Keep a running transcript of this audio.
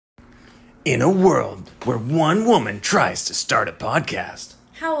In a world where one woman tries to start a podcast,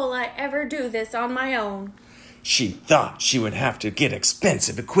 how will I ever do this on my own? She thought she would have to get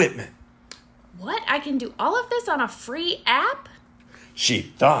expensive equipment. What? I can do all of this on a free app?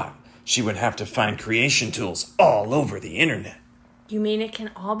 She thought she would have to find creation tools all over the internet. You mean it can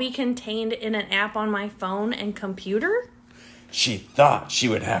all be contained in an app on my phone and computer? She thought she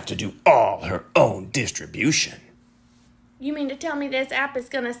would have to do all her own distribution. You mean to tell me this app is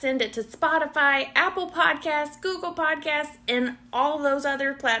going to send it to Spotify, Apple Podcasts, Google Podcasts, and all those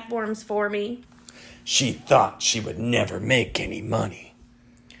other platforms for me? She thought she would never make any money.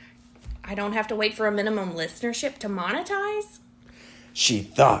 I don't have to wait for a minimum listenership to monetize? She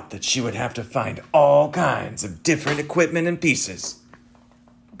thought that she would have to find all kinds of different equipment and pieces.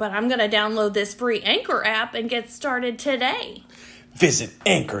 But I'm going to download this free Anchor app and get started today. Visit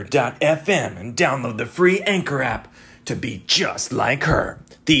Anchor.fm and download the free Anchor app to be just like her,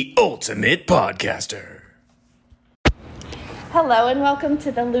 the ultimate podcaster. Hello and welcome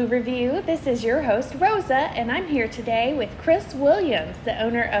to the Lou Review. This is your host, Rosa, and I'm here today with Chris Williams, the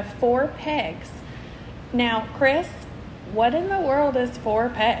owner of 4 Pegs. Now, Chris, what in the world is 4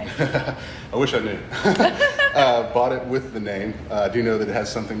 Pegs? I wish I knew. Bought it with the name. I do know that it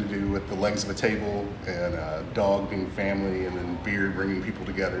has something to do with the legs of a table and dog being family and then beer bringing people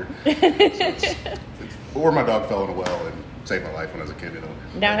together. Or my dog fell in a well and saved my life when I was a kid.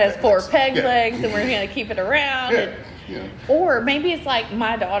 Now it has 4 peg legs and we're going to keep it around. Yeah. Or maybe it's like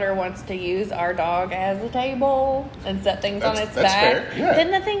my daughter wants to use our dog as a table and set things on its back. Fair. Yeah.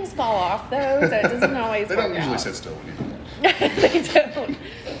 Then the things fall off though, so it doesn't always They work don't usually out. sit still when you do that. They don't.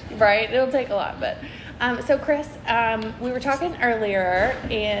 Right? It'll take a lot. But so Chris, we were talking earlier,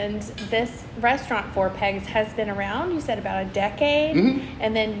 and this restaurant 4 Pegs has been around, you said, about a decade. Mm-hmm.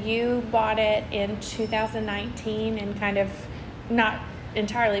 And then you bought it in 2019 and kind of not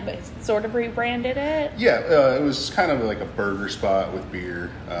entirely, but sort of rebranded it. Yeah, it was kind of like a burger spot with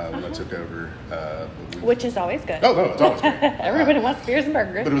beer when I took over. Which is always good. Oh, no, it's always great. Everybody wants beers and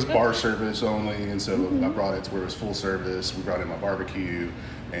burgers. But it was bar service only, and so I brought it to where it was full service. We brought in my barbecue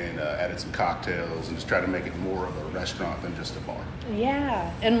and added some cocktails and just tried to make it more of a restaurant than just a bar.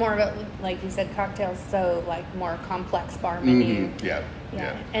 Yeah, and more of a, like you said, cocktails, so like more complex bar menu. Mm-hmm. Yeah.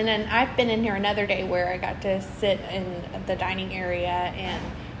 And then I've been in here another day where I got to sit in the dining area and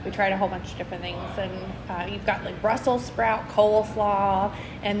we tried a whole bunch of different things. And you've got like Brussels sprout coleslaw,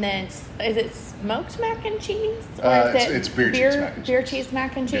 and then is it smoked mac and cheese? Or is it's beer cheese mac and cheese. Beer cheese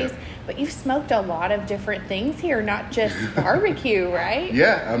mac and cheese. Yeah. But you've smoked a lot of different things here, not just barbecue, right?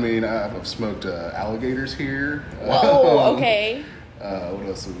 Yeah, I mean, I've smoked alligators here. Whoa, okay. What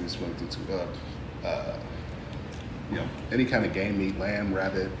else have we smoked? Any kind of game meat, lamb,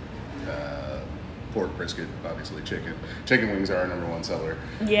 rabbit, pork, brisket, obviously chicken. Chicken wings are our number one seller.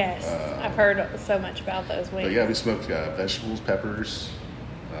 Yes, I've heard so much about those wings. But yeah, we smoked vegetables, peppers.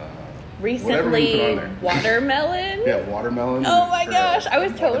 Recently, watermelon. Yeah, watermelon. Oh my gosh, I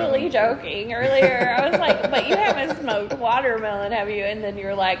was totally joking earlier. I was like, but you haven't smoked watermelon, have you? And then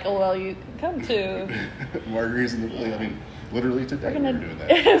you're like, oh, well, you can come to Margaritas in the, I mean, literally today we're doing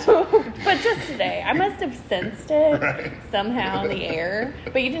that. But just today. I must have sensed it somehow in the air.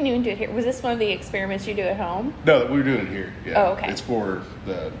 But you didn't even do it here. Was this one of the experiments you do at home? No, we were doing it here. Yeah. Oh, okay. It's for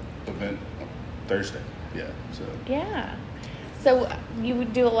the event Thursday. Yeah. So. Yeah. So you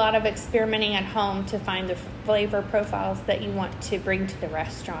would do a lot of experimenting at home to find the flavor profiles that you want to bring to the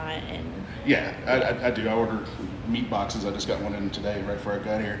restaurant. And yeah, I do. I order meat boxes. I just got one in today right before I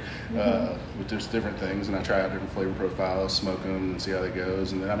got here with just different things, and I try out different flavor profiles, smoke them, and see how that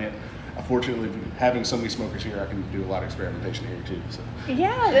goes. And then, I mean, unfortunately, having so many smokers here, I can do a lot of experimentation here too. So.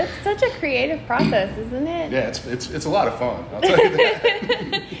 Yeah, that's such a creative process, isn't it? Yeah, it's a lot of fun. I'll tell you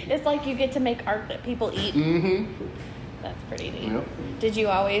that. It's like you get to make art that people eat. Mm-hmm. That's pretty neat. Yep. Did you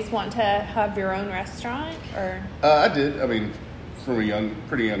always want to have your own restaurant, or? I did. I mean, from a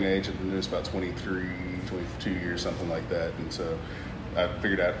pretty young age, I've been doing this about 23, 22 years, something like that. And so I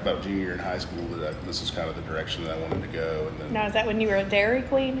figured out about junior year in high school that this is kind of the direction that I wanted to go. And then, now, is that when you were a Dairy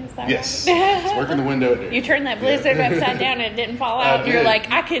Queen? Is that yes. right? Yes. Working the window at Dairy. You turned that blizzard upside down and it didn't fall out. And you're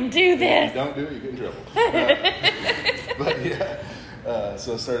like, I can do this. If you don't do it, you get in trouble. But yeah,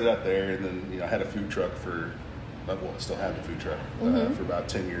 so I started out there, and then I had a food truck for. I still have a food truck for about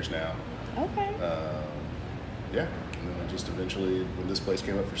 10 years now. Okay. Yeah, and then just eventually, when this place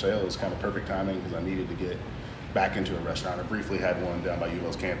came up for sale, it was kind of perfect timing because I needed to get back into a restaurant. I briefly had one down by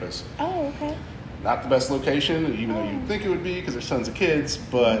UL's campus. Oh, okay. Not the best location, even though you'd think it would be because there's tons of kids,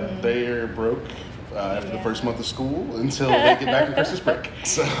 but they are broke after the first month of school until they get back from Christmas break.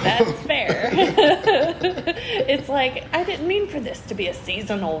 So that's fair. It's like, I didn't mean for this to be a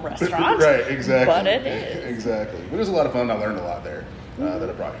seasonal restaurant. Right, exactly. But it is. Exactly. But it was a lot of fun. I learned a lot there that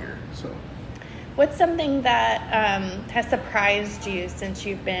I brought here. So, what's something that has surprised you since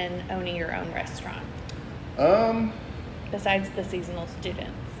you've been owning your own restaurant? Besides the seasonal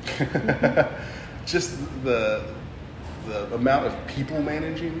students. Just the amount of people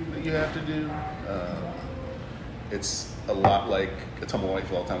managing that you have to do. It's a lot like, I tell my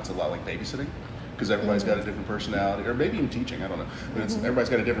wife all the time, it's a lot like babysitting, because everybody's got a different personality, or maybe even teaching, I don't know. But everybody's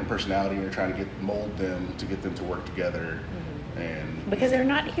got a different personality, and you're trying to mold them to get them to work together. And because they're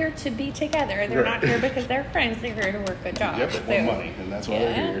not here to be together. They're not here because they're friends. They're here to work a job. Yep, they want money, and that's why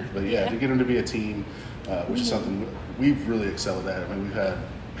they're here. But to get them to be a team, which is something we've really excelled at. I mean, we've had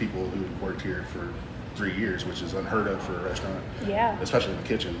people who've worked here for 3 years, which is unheard of for a restaurant. Yeah. Especially in the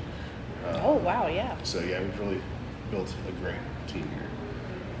kitchen. Oh, wow, yeah. So, we've really built a great team here.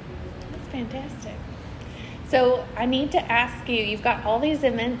 That's fantastic. So I need to ask you, you've got all these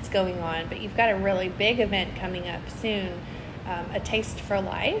events going on, but you've got a really big event coming up soon, A Taste for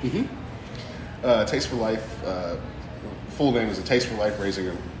Life. Taste for Life, full name is A Taste for Life,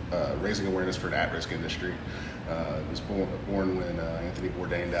 raising awareness for an at-risk industry. It was born when Anthony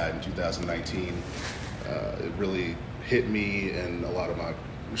Bourdain died in 2019. It really hit me and a lot of my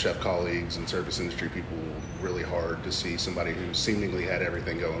chef colleagues and service industry people really hard to see somebody who seemingly had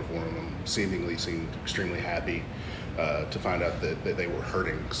everything going for them, seemingly seemed extremely happy, to find out that they were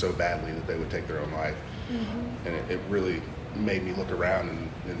hurting so badly that they would take their own life. And it really made me look around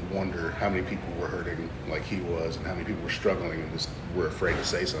and wonder how many people were hurting like he was, and how many people were struggling and just were afraid to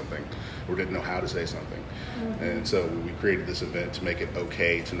say something or didn't know how to say something. And so we created this event to make it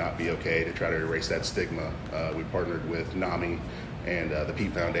okay to not be okay, to try to erase that stigma. We partnered with NAMI and the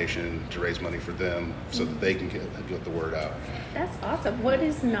Pete Foundation to raise money for them so that they can get the word out. That's awesome. What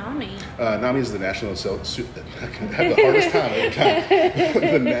is NAMI? NAMI is the National I have the hardest time every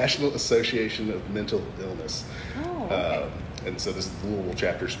time. The National Association of Mental Illness. Oh, okay. And so this is the Louisville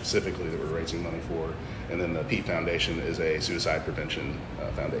chapter specifically that we're raising money for. And then the Pete Foundation is a suicide prevention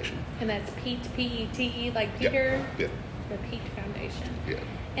foundation. And that's Pete, P-E-T-E, like Peter? Yeah. The Pete Foundation. Yeah.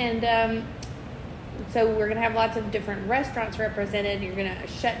 And so we're going to have lots of different restaurants represented. You're going to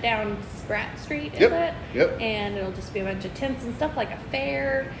shut down Spratt Street, is it? Yep. And it'll just be a bunch of tents and stuff, like a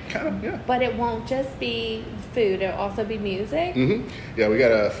fair. Kind of, yeah. But it won't just be food. It'll also be music. Yeah, we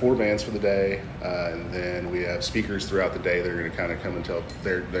got 4 bands for the day. And then we have speakers throughout the day that are going to kind of come and tell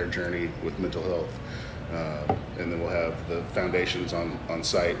their journey with mental health. And then we'll have the foundations on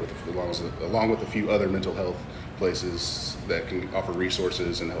site along with a few other mental health places that can offer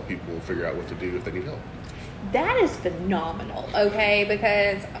resources and help people figure out what to do if they need help. That is phenomenal, okay?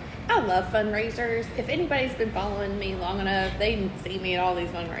 Because I love fundraisers. If anybody's been following me long enough, they see me at all these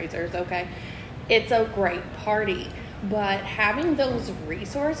fundraisers, okay? It's a great party. But having those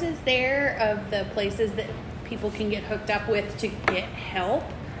resources there of the places that people can get hooked up with to get help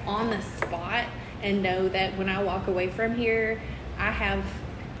on the spot, and know that when I walk away from here, I have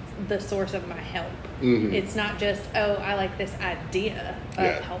the source of my help. It's not just, I like this idea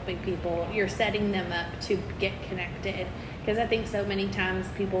of helping people. You're setting them up to get connected. Because I think so many times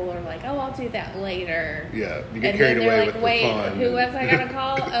people are like, I'll do that later. Yeah, you get carried away with the fun. Wait, who was I going to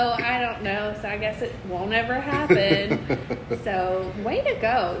call? I don't know. So I guess it won't ever happen. So way to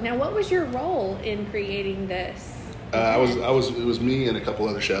go. Now, what was your role in creating this? It was me and a couple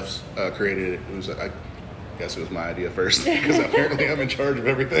other chefs created it. I guess it was my idea first, because apparently I'm in charge of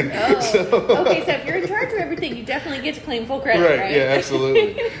everything. Okay, so if you're in charge of everything, you definitely get to claim full credit, right? Yeah,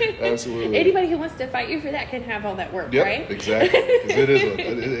 absolutely. Anybody who wants to fight you for that can have all that work, right? Exactly. 'Cause it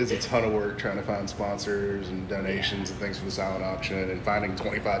is a ton of work trying to find sponsors and donations and things for the silent auction, and finding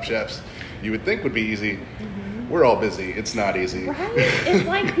 25 chefs you would think would be easy. We're all busy. It's not easy. Right? It's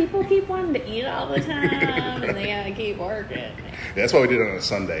like people keep wanting to eat all the time, and they gotta keep working. That's why we did it on a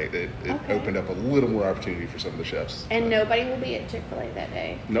Sunday. It opened up a little more opportunity for some of the chefs. And nobody will be at Chick-fil-A that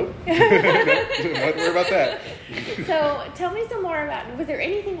day. Nope. Don't worry about that. So tell me some more about, was there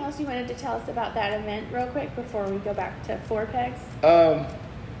anything else you wanted to tell us about that event real quick before we go back to Four Pegs?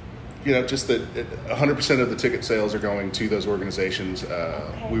 Just that 100% of the ticket sales are going to those organizations.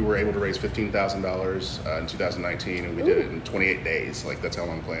 We were able to raise $15,000 in 2019, and we did it in 28 days. Like, that's how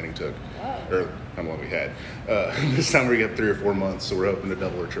long planning took, or how long we had. This time we have 3 or 4 months, so we're hoping to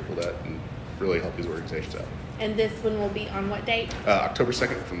double or triple that and really help these organizations out. And this one will be on what date? October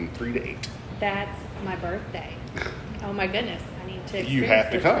 2nd from 3 to 8. That's my birthday. Oh my goodness, I need to experience You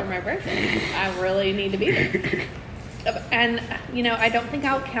have to this come for my birthday. I really need to be there. And, I don't think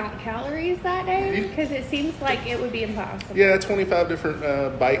I'll count calories that day because it seems like it would be impossible. Yeah, 25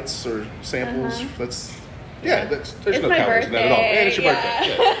 different bites or samples. There's It's no my calories in that at all. birthday, And it's your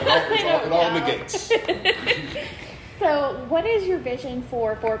birthday. Yeah. It all negates. So what is your vision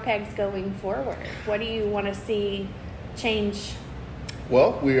for Four Pegs going forward? What do you want to see change?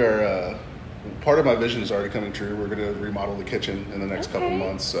 Well, we are... part of my vision is already coming true. We're going to remodel the kitchen in the next couple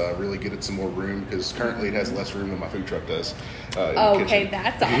months, really get it some more room because currently it has less room than my food truck does. Okay,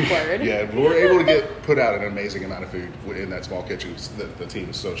 that's awkward. Yeah, but we're able to put out an amazing amount of food in that small kitchen. The team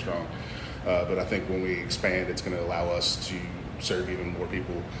is so strong. But I think when we expand, it's going to allow us to serve even more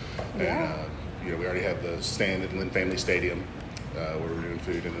people. Yeah. And, we already have the stand at Lynn Family Stadium where we're doing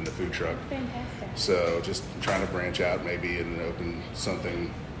food and then the food truck. Fantastic. So just trying to branch out maybe and open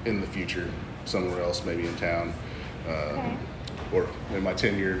something in the future somewhere else, maybe in town. Or in my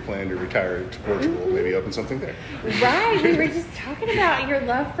 10-year plan to retire to Portugal, maybe open something there. Right. We were just talking about your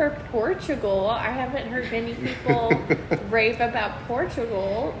love for Portugal. I haven't heard many people rave about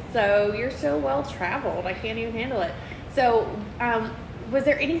Portugal, so you're so well traveled. I can't even handle it. So, was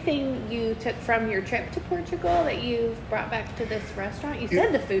there anything you took from your trip to Portugal that you've brought back to this restaurant? You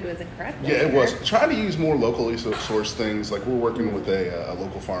said the food was incredible. Yeah, it was. Trying to use more locally sourced things. Like we're working with a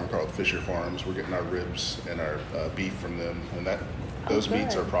local farm called Fisher Farms. We're getting our ribs and our beef from them, and those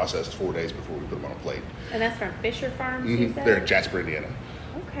meats are processed 4 days before we put them on a plate. And that's from Fisher Farms, you said? They're in Jasper, Indiana.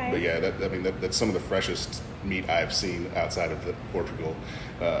 Okay. But yeah, that's some of the freshest meat I've seen outside of Portugal,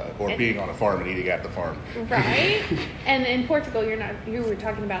 or being on a farm and eating at the farm. Right. And in Portugal, you were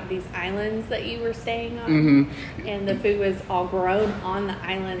talking about these islands that you were staying on, and the food was all grown on the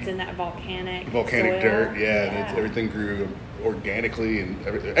islands in that volcanic soil. Dirt. Yeah. Everything grew organically, and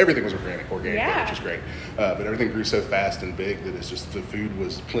everything was organic, which is great. But everything grew so fast and big that it's just the food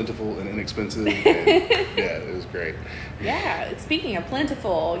was plentiful and inexpensive. And, it was great. Yeah. Speaking of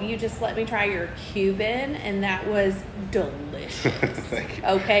plentiful, you just let me try your Cuban, and that was delicious. Thank you.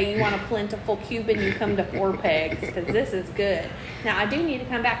 Okay, you want a plentiful Cuban, you come to Four Pegs because this is good. Now, I do need to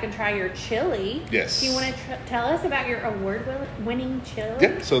come back and try your chili. Yes. Do you want to tell us about your award-winning chili?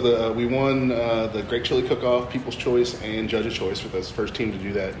 Yeah. So we won the Great Chili Cook-Off, People's Choice, and Judge's Choice for the first team to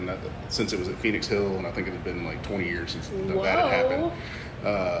do that. And since it was at Phoenix Hill, and I think it had been like 20 years since that had happened.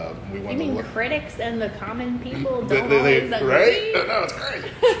 We won. You mean critics and the common people don't always agree? Right? No, it's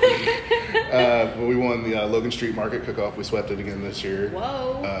crazy. We won the Logan Street Market Cook-Off. We swept it again this year.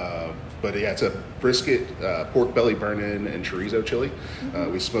 Whoa. But yeah, it's a brisket, pork belly burn-in, and chorizo chili.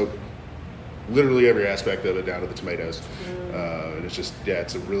 We smoke literally every aspect of it down to the tomatoes. And it's just,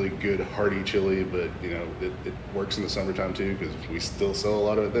 it's a really good hearty chili, but it works in the summertime too because we still sell a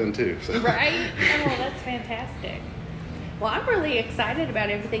lot of it then too. So. Right? Oh, that's fantastic. Well, I'm really excited about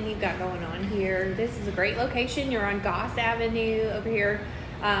everything you've got going on here. This is a great location. You're on Goss Avenue over here.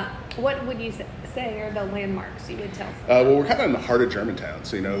 What would you say are the landmarks you would tell us? Well, we're kind of in the heart of Germantown,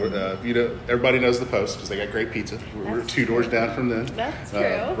 so everybody knows the Post because they got great pizza. We're 2 doors down from them. That's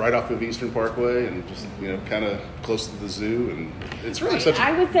true. Right off of Eastern Parkway, and just kind of close to the zoo, and it's really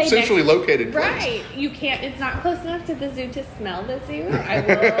I would say centrally located place. Right, you can't. It's not close enough to the zoo to smell the zoo. I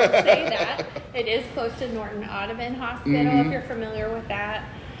will say that it is close to Norton Audubon Hospital if you're familiar with that.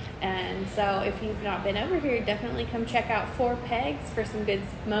 And so if you've not been over here, definitely come check out Four Pegs for some good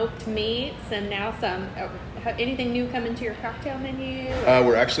smoked meats and now some. Anything new coming to your cocktail menu?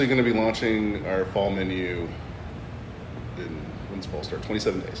 We're actually going to be launching our fall menu when's fall start?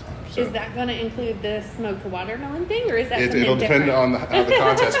 27 days. So is that going to include the smoked watermelon thing, or is that something it'll different? depend on how the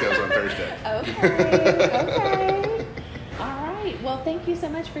contest goes on Thursday. Okay. All right. Well, thank you so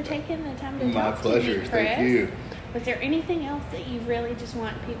much for taking the time to talk to me, My pleasure. Chris. Thank you. Was there anything else that you really just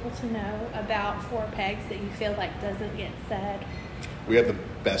want people to know about Four Pegs that you feel like doesn't get said? We have the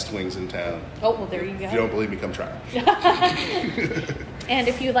best wings in town. Oh, well, there you go. If you don't believe me, come try them. And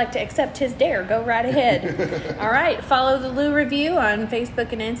if you'd like to accept his dare, go right ahead. All right. Follow the Lou Review on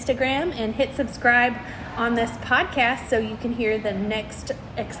Facebook and Instagram, and hit subscribe on this podcast so you can hear the next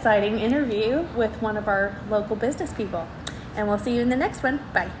exciting interview with one of our local business people. And we'll see you in the next one.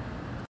 Bye.